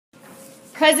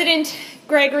President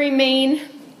Gregory, Maine,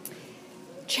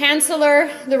 Chancellor,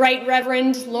 the Right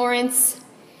Reverend Lawrence,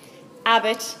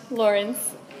 Abbot Lawrence,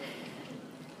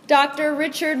 Dr.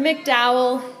 Richard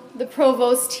McDowell, the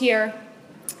Provost here,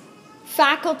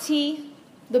 faculty,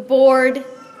 the board,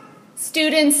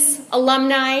 students,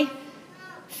 alumni,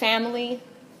 family,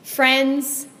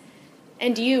 friends,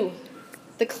 and you,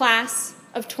 the class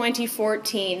of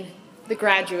 2014, the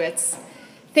graduates.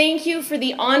 Thank you for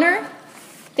the honor.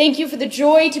 Thank you for the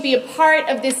joy to be a part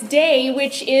of this day,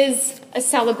 which is a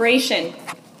celebration.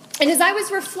 And as I was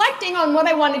reflecting on what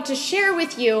I wanted to share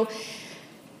with you,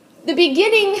 the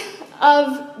beginning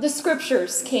of the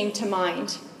scriptures came to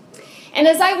mind. And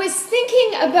as I was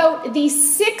thinking about the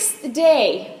sixth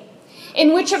day,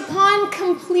 in which upon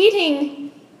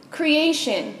completing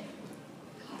creation,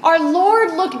 our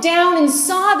Lord looked down and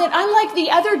saw that unlike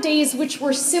the other days which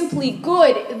were simply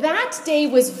good, that day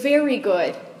was very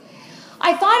good.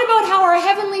 I thought about how our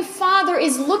Heavenly Father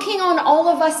is looking on all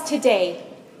of us today,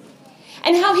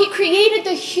 and how He created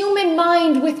the human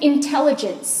mind with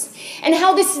intelligence, and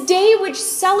how this day which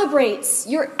celebrates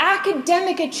your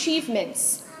academic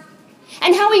achievements,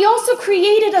 and how He also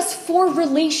created us for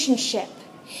relationship,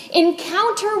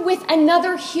 encounter with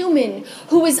another human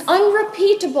who is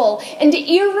unrepeatable and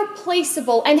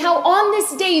irreplaceable, and how on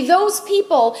this day those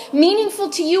people meaningful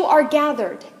to you are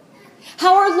gathered.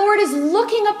 How our Lord is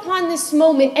looking upon this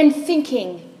moment and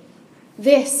thinking,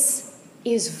 this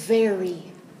is very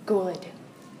good.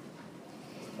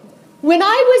 When I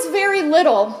was very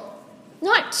little,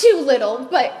 not too little,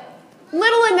 but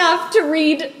little enough to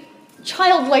read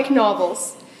childlike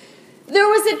novels, there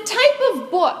was a type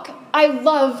of book I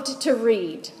loved to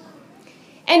read.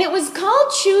 And it was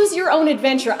called Choose Your Own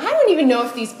Adventure. I don't even know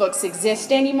if these books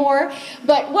exist anymore,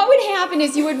 but what would happen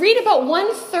is you would read about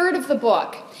 1/3 of the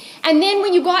book. And then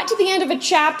when you got to the end of a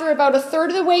chapter, about 1/3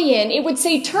 of the way in, it would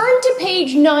say, turn to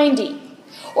page 90,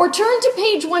 or turn to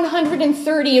page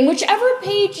 130, and whichever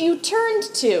page you turned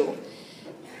to,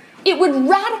 it would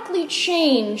radically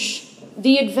change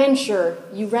the adventure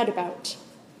you read about.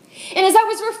 And as I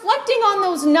was reflecting on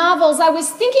those novels, I was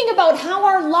thinking about how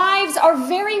our lives are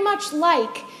very much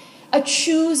like a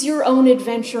Choose Your Own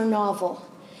Adventure novel.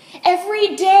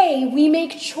 Every day we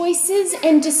make choices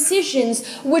and decisions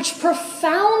which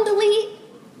profoundly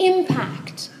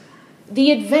impact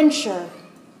the adventure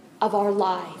of our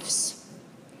lives.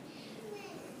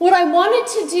 What I wanted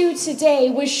to do today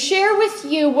was share with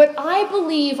you what I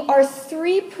believe are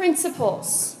 3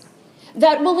 principles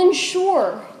that will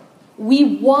ensure we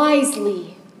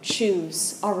wisely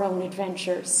choose our own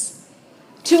adventures,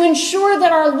 to ensure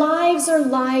that our lives are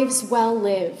lives well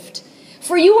lived.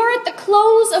 For you are at the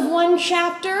close of one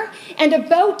chapter and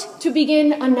about to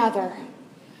begin another.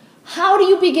 How do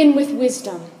you begin with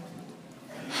wisdom?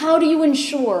 How do you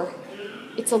ensure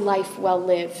it's a life well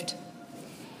lived?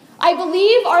 I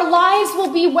believe our lives will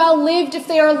be well lived if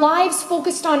they are lives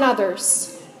focused on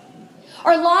others.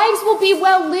 Our lives will be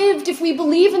well lived if we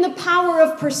believe in the power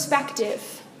of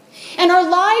perspective. And our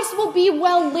lives will be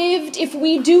well lived if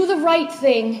we do the right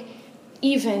thing,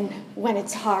 even when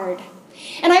it's hard.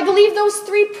 And I believe those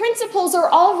 3 principles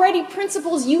are already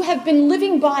principles you have been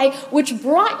living by, which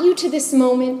brought you to this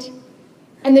moment.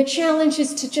 And the challenge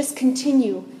is to just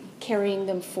continue carrying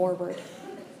them forward.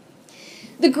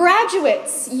 The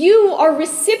graduates, you are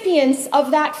recipients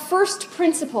of that first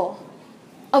principle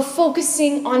of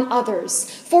focusing on others.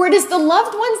 For it is the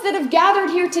loved ones that have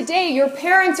gathered here today, your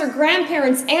parents or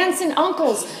grandparents, aunts and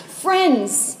uncles,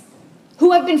 friends,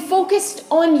 who have been focused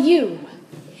on you.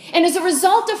 And as a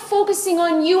result of focusing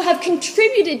on you, have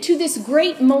contributed to this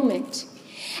great moment.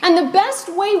 And the best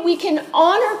way we can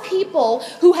honor people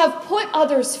who have put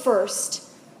others first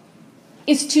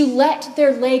is to let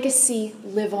their legacy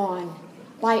live on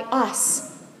by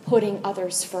us putting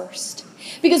others first.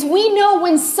 Because we know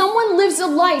when someone lives a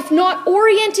life not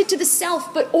oriented to the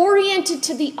self, but oriented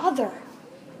to the other,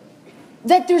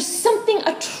 that there's something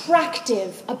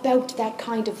attractive about that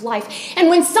kind of life. And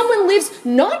when someone lives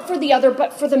not for the other,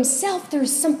 but for themselves,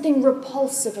 there's something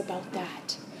repulsive about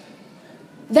that.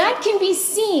 That can be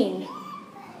seen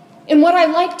in what I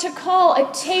like to call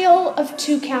a tale of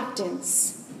 2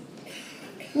 captains.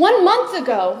 1 month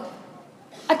ago,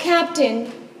 a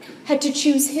captain had to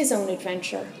choose his own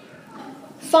adventure.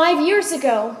 5 years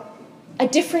ago, a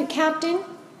different captain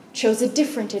chose a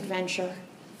different adventure.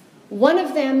 One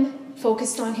of them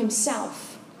focused on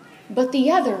himself, but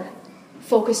the other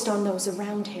focused on those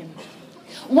around him.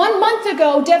 1 month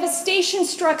ago, devastation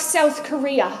struck South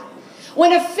Korea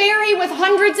when a ferry with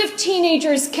hundreds of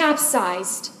teenagers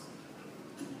capsized.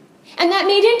 And that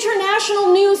made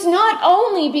international news not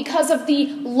only because of the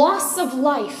loss of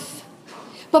life,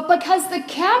 but because the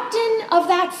captain of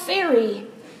that ferry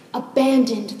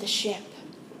abandoned the ship.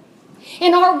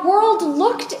 And our world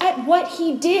looked at what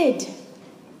he did.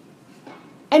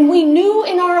 And we knew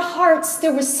in our hearts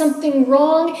there was something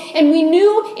wrong, and we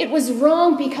knew it was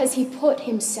wrong because he put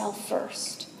himself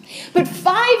first. But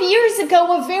 5 years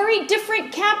ago, a very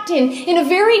different captain in a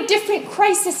very different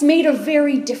crisis made a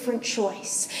very different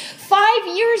choice.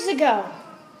 5 years ago,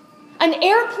 an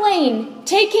airplane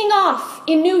taking off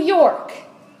in New York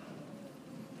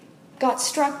got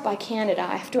struck by Canada.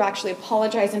 I have to actually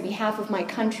apologize on behalf of my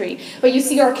country. But you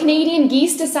see, our Canadian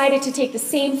geese decided to take the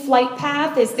same flight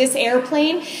path as this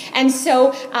airplane. And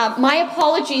so, my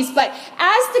apologies. But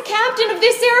as the captain of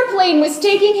this airplane was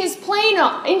taking his plane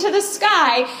up into the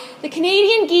sky, the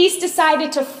Canadian geese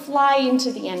decided to fly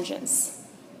into the engines.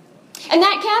 And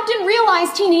that captain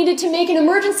realized he needed to make an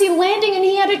emergency landing, and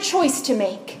he had a choice to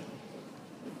make.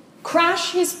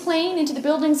 Crash his plane into the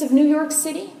buildings of New York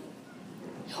City,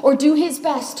 or do his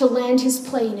best to land his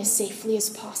plane as safely as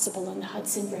possible on the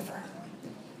Hudson River.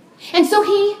 And so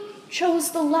he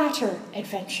chose the latter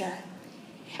adventure.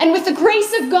 And with the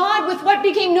grace of God, with what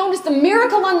became known as the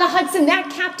miracle on the Hudson, that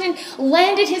captain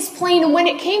landed his plane, and when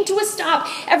it came to a stop,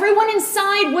 everyone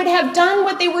inside would have done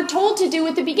what they were told to do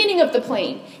at the beginning of the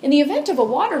plane. In the event of a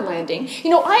water landing,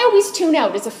 I always tune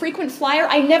out. As a frequent flyer,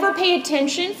 I never pay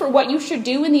attention for what you should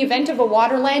do in the event of a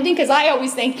water landing, because I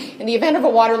always think, in the event of a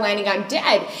water landing, I'm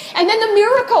dead. And then the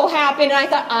miracle happened, and I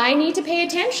thought, I need to pay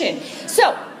attention.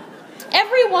 So,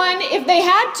 everyone, if they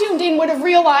had tuned in, would have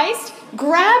realized,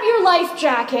 grab your life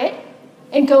jacket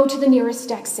and go to the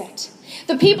nearest exit.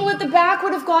 The people at the back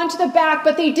would have gone to the back,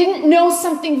 but they didn't know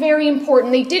something very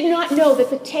important. They did not know that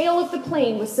the tail of the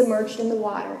plane was submerged in the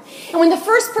water. And when the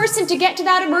first person to get to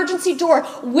that emergency door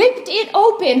whipped it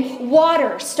open,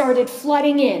 water started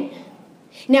flooding in.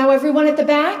 Now everyone at the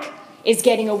back is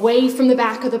getting away from the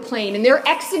back of the plane, and they're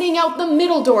exiting out the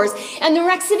middle doors, and they're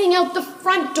exiting out the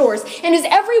front doors. And as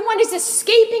everyone is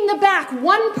escaping the back,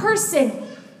 one person,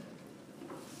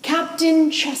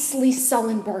 Captain Chesley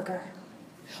Sullenberger,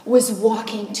 was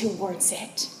walking towards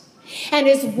it. And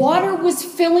as water was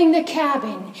filling the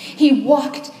cabin, he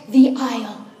walked the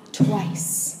aisle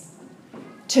twice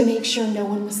to make sure no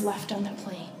one was left on the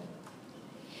plane.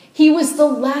 He was the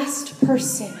last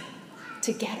person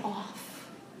to get off.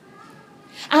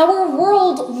 Our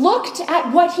world looked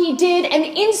at what he did and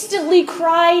instantly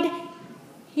cried,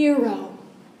 hero.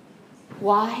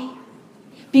 Why?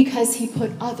 Because he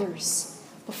put others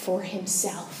before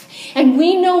himself. And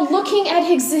we know, looking at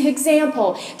his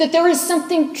example, that there is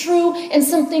something true and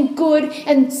something good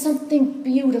and something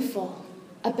beautiful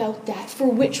about that for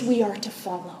which we are to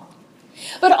follow.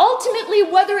 But ultimately,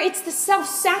 whether it's the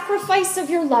self-sacrifice of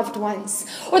your loved ones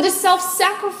or the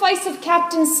self-sacrifice of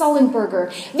Captain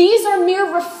Sullenberger, these are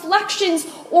mere reflections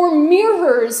or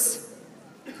mirrors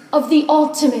of the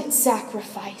ultimate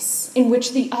sacrifice in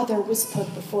which the other was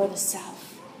put before the self.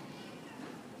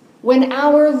 When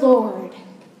our Lord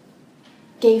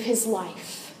gave his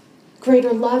life,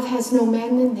 greater love has no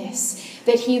man than this,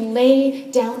 that he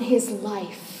lay down his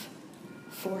life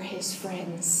for his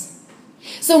friends.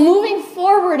 So moving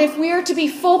forward, if we are to be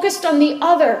focused on the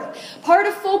other, part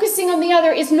of focusing on the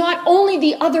other is not only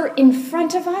the other in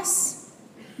front of us,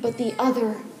 but the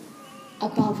other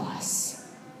above us.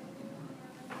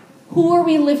 Who are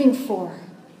we living for?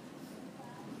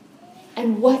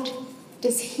 And what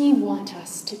does he want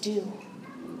us to do?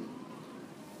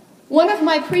 One of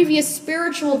my previous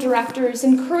spiritual directors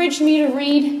encouraged me to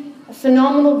read a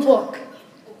phenomenal book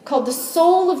called The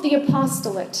Soul of the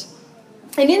Apostolate.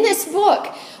 And in this book,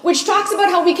 which talks about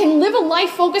how we can live a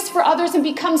life focused for others and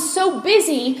become so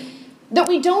busy that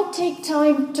we don't take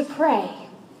time to pray.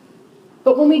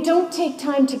 But when we don't take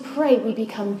time to pray, we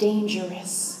become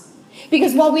dangerous.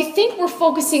 Because while we think we're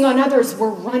focusing on others, we're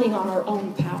running on our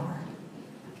own power.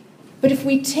 But if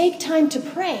we take time to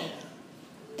pray,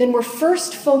 then we're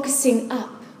first focusing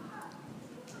up,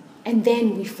 and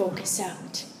then we focus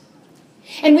out.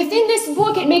 And within this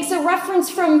book, it makes a reference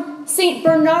from St.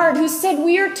 Bernard, who said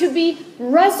we are to be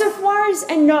reservoirs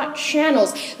and not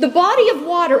channels. The body of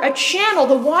water, a channel,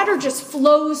 the water just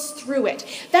flows through it.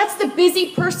 That's the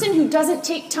busy person who doesn't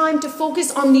take time to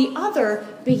focus on the other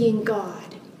being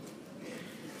God.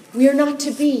 We are not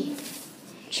to be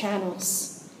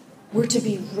channels. We're to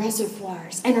be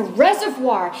reservoirs. And a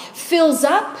reservoir fills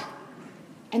up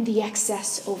and the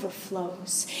excess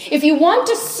overflows. If you want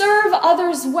to serve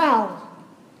others well,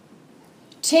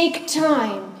 take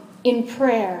time in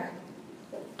prayer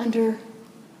under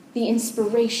the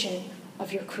inspiration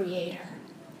of your Creator.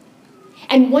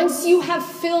 And once you have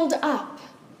filled up,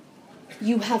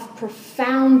 you have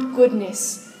profound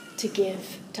goodness to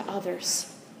give to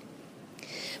others.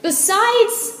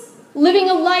 Besides living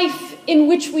a life in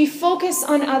which we focus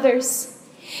on others,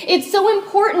 it's so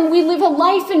important we live a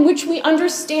life in which we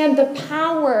understand the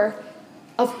power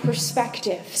of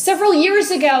perspective. Several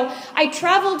years ago, I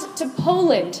traveled to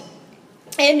Poland,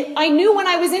 and I knew when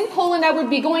I was in Poland I would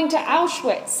be going to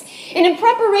Auschwitz. And in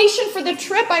preparation for the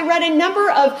trip, I read a number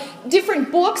of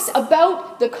different books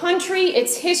about the country,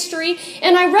 its history,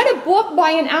 and I read a book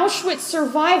by an Auschwitz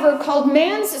survivor called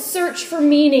Man's Search for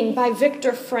Meaning by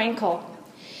Viktor Frankl.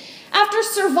 After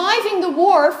surviving the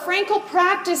war, Frankl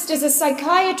practiced as a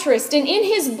psychiatrist, and in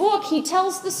his book he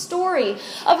tells the story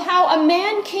of how a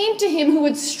man came to him who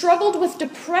had struggled with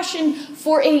depression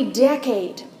for a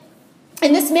decade.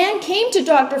 And this man came to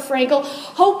Dr. Frankl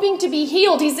hoping to be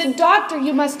healed. He said, "Doctor,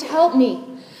 you must help me.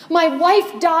 My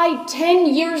wife died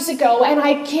 10 years ago, and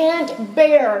I can't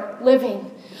bear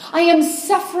living. I am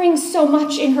suffering so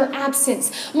much in her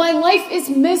absence. My life is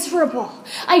miserable.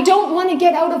 I don't want to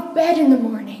get out of bed in the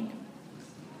morning."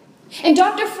 And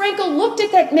Dr. Frankl looked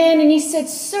at that man and he said,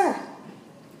 "Sir,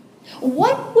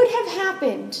 what would have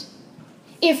happened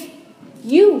if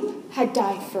you had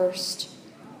died first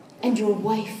and your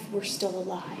wife were still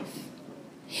alive?"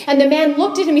 And the man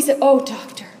looked at him, he said, oh,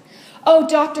 doctor,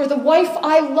 the wife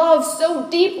I love so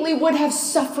deeply would have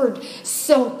suffered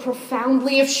so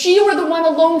profoundly. If she were the one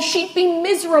alone, she'd be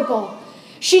miserable.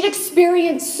 She'd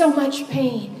experience so much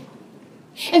pain."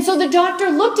 And so the doctor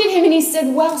looked at him and he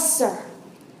said, "Well, sir,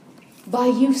 by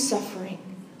you suffering,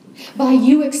 by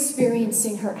you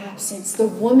experiencing her absence, the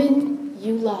woman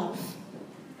you love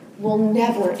will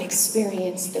never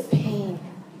experience the pain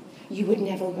you would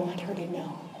never want her to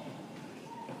know."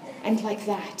 And like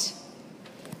that,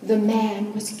 the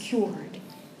man was cured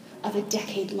of a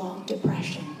decade-long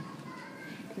depression.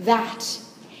 That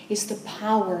is the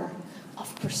power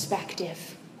of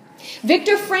perspective.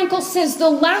 Viktor Frankl says the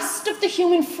last of the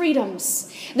human freedoms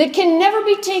that can never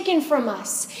be taken from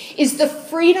us is the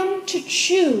freedom to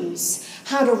choose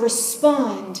how to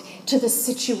respond to the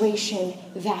situation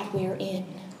that we're in.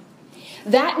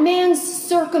 That man's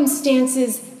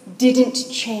circumstances didn't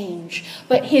change,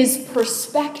 but his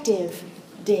perspective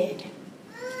did.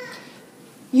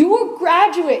 Your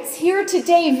graduates here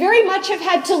today very much have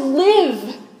had to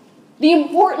live the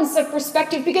importance of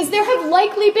perspective, because there have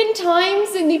likely been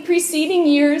times in the preceding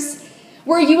years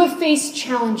where you have faced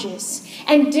challenges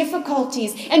and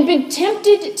difficulties and been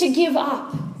tempted to give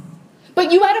up.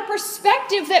 But you had a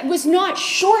perspective that was not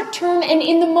short-term and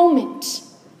in the moment,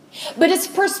 but it's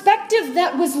perspective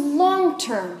that was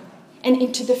long-term and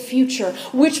into the future,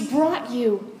 which brought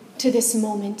you to this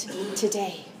moment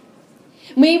today.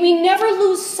 May we never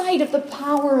lose sight of the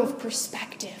power of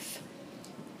perspective.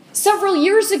 Several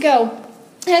years ago,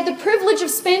 I had the privilege of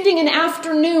spending an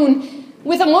afternoon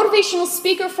with a motivational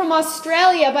speaker from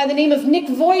Australia by the name of Nick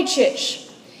Vujicic.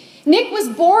 Nick was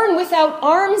born without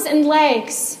arms and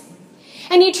legs,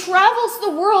 and he travels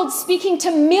the world speaking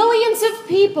to millions of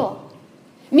people,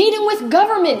 meeting with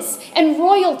governments and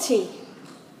royalty.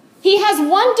 He has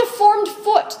one deformed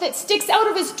foot that sticks out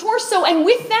of his torso, and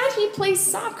with that he plays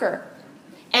soccer,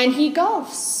 and he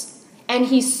golfs, and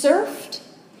he surfed,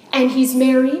 and he's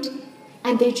married,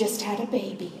 and they just had a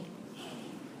baby.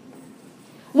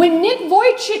 When Nick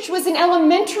Vujicic was in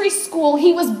elementary school,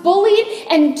 he was bullied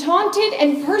and taunted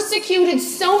and persecuted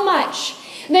so much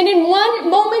that in one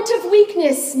moment of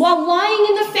weakness, while lying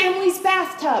in the family's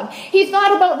bathtub, he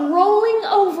thought about rolling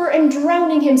over and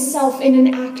drowning himself in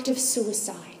an act of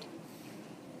suicide.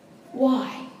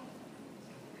 Why?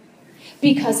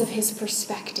 Because of his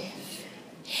perspective.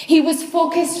 He was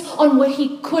focused on what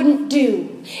he couldn't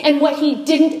do and what he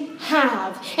didn't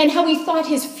have and how he thought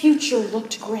his future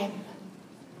looked grim.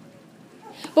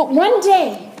 But one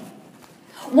day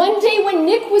when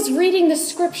Nick was reading the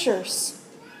scriptures,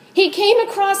 he came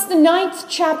across the 9th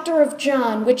chapter of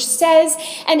John, which says,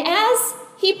 "And as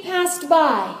he passed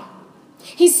by,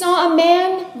 he saw a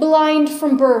man blind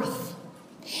from birth.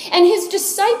 And his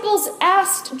disciples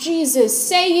asked Jesus,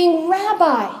 saying,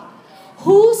 'Rabbi,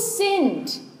 who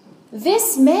sinned,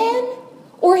 this man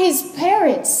or his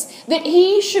parents, that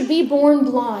he should be born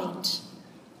blind?'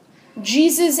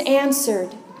 Jesus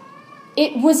answered,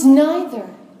 'It was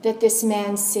neither that this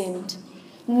man sinned,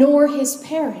 nor his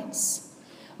parents,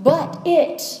 but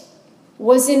it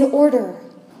was in order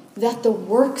that the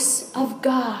works of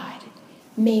God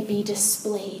may be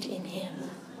displayed in him.'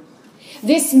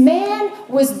 This man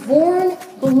was born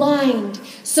blind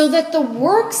so that the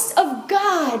works of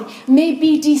God may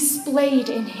be displayed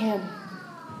in him."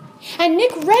 And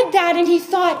Nick read that and he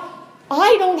thought,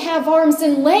 I don't have arms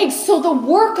and legs, so the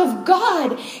work of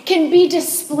God can be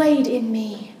displayed in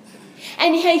me.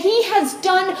 And he has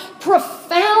done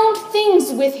profound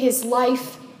things with his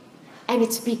life, and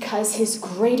it's because his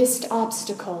greatest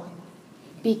obstacle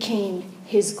became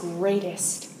his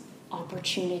greatest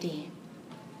opportunity.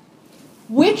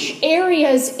 Which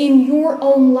areas in your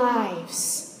own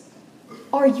lives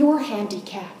are your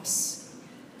handicaps?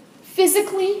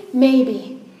 Physically,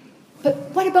 maybe, but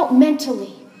what about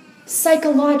mentally,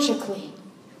 psychologically?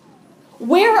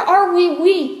 Where are we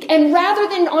weak? And rather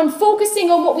than on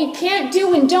focusing on what we can't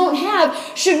do and don't have,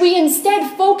 should we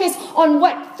instead focus on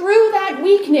what through that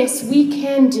weakness we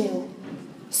can do,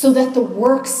 so that the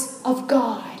works of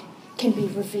God can be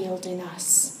revealed in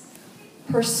us?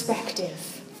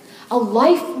 Perspective. A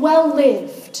life well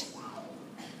lived.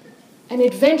 An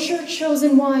adventure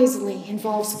chosen wisely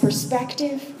involves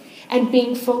perspective and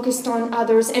being focused on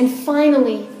others. And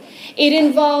finally, it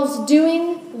involves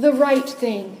doing the right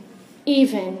thing,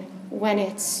 even when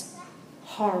it's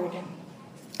hard.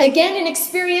 Again, an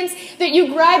experience that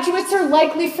you graduates are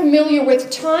likely familiar with.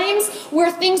 Times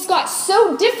where things got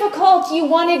so difficult you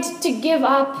wanted to give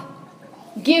up,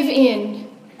 give in.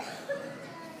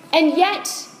 And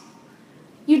yet,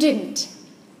 you didn't.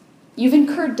 You've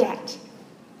incurred debt.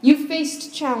 You've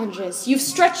faced challenges. You've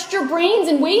stretched your brains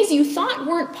in ways you thought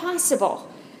weren't possible.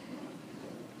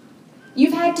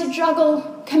 You've had to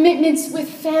juggle commitments with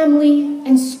family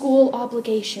and school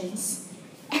obligations,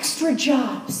 extra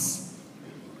jobs,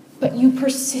 but you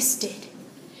persisted.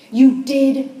 You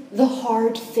did the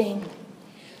hard thing.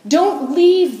 Don't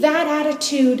leave that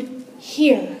attitude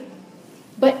here,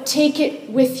 but take it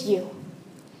with you.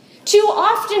 Too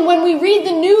often when we read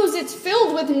the news, it's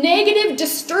filled with negative,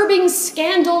 disturbing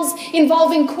scandals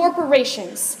involving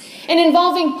corporations and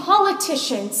involving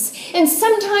politicians, and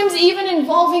sometimes even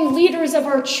involving leaders of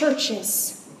our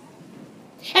churches.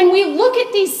 And we look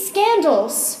at these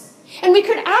scandals, and we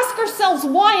could ask ourselves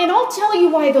why, and I'll tell you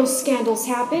why those scandals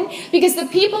happen. Because the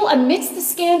people amidst the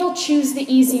scandal choose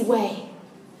the easy way,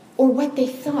 or what they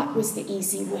thought was the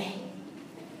easy way.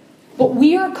 But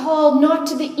we are called not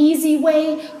to the easy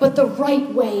way, but the right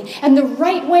way. And the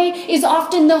right way is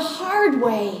often the hard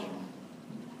way.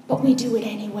 But we do it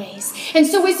anyways. And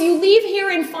so as you leave here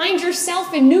and find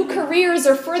yourself in new careers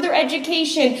or further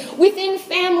education, within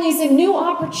families and new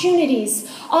opportunities,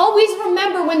 always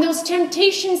remember when those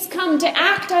temptations come to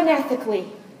act unethically,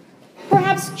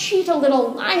 perhaps cheat a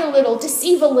little, lie a little,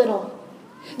 deceive a little.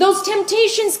 Those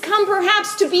temptations come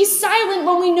perhaps to be silent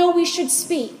when we know we should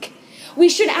speak. We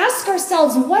should ask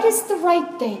ourselves, what is the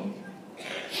right thing?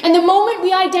 And the moment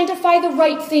we identify the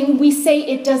right thing, we say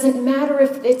it doesn't matter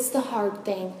if it's the hard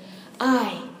thing.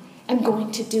 I am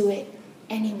going to do it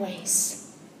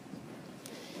anyways.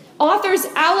 Authors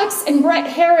Alex and Brett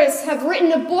Harris have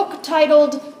written a book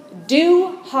titled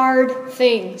Do Hard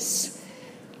Things.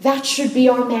 That should be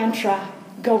our mantra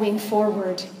going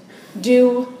forward.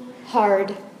 Do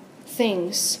hard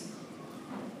things.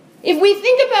 If we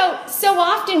think about so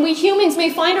often we humans may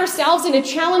find ourselves in a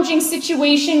challenging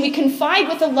situation, we confide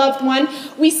with a loved one,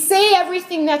 we say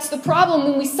everything that's the problem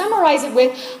when we summarize it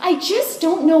with, I just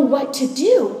don't know what to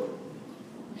do.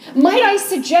 Might I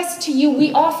suggest to you,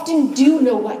 we often do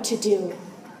know what to do.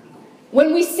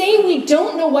 When we say we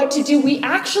don't know what to do, we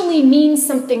actually mean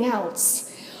something else.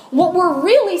 What we're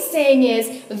really saying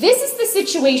is, this is the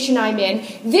situation I'm in,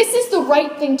 this is the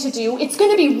right thing to do, it's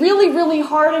going to be really, really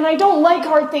hard, and I don't like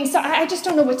hard things, so I just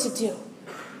don't know what to do.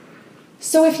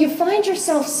 So if you find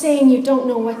yourself saying you don't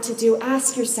know what to do,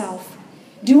 ask yourself,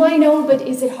 do I know, but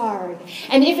is it hard?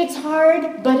 And if it's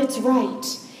hard, but it's right,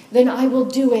 then I will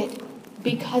do it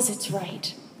because it's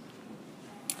right.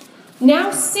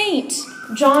 Now Saint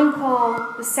John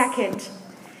Paul II,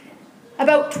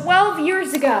 about 12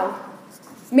 years ago,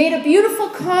 made a beautiful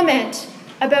comment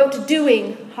about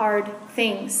doing hard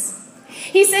things.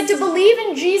 He said to believe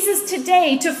in Jesus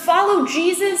today, to follow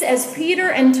Jesus as Peter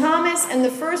and Thomas and the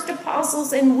first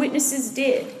apostles and witnesses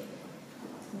did,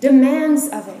 demands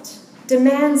of it,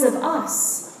 demands of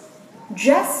us,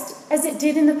 just as it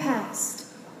did in the past,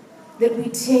 that we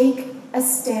take a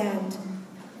stand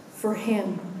for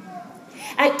him.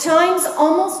 At times,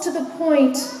 almost to the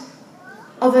point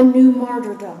of a new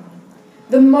martyrdom.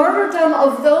 The martyrdom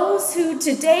of those who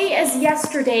today as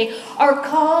yesterday are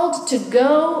called to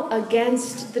go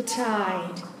against the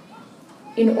tide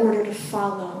in order to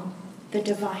follow the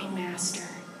divine master.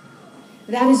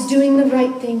 That is doing the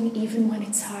right thing even when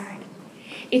it's hard.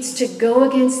 It's to go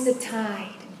against the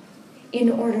tide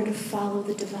in order to follow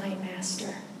the divine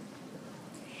master.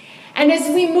 And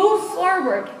as we move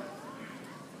forward,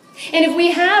 and if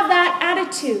we have that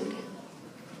attitude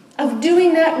of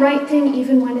doing that right thing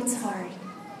even when it's hard,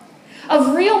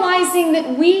 of realizing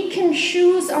that we can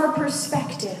choose our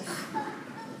perspective,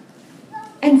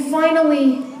 and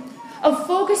finally, of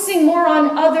focusing more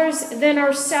on others than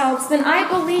ourselves, then I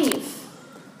believe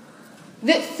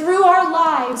that through our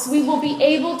lives we will be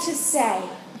able to say,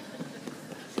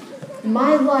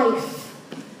 my life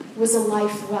was a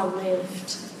life well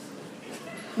lived.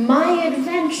 My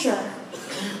adventure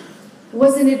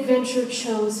was an adventure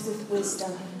chose with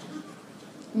wisdom.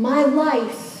 My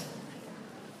life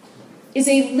is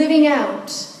a living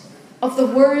out of the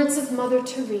words of Mother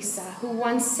Teresa, who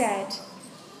once said,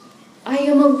 I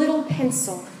am a little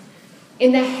pencil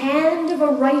in the hand of a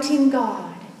writing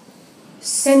God,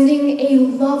 sending a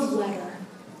love letter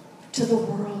to the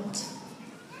world.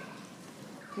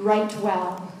 Write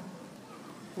well,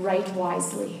 write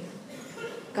wisely.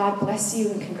 God bless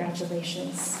you and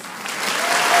congratulations.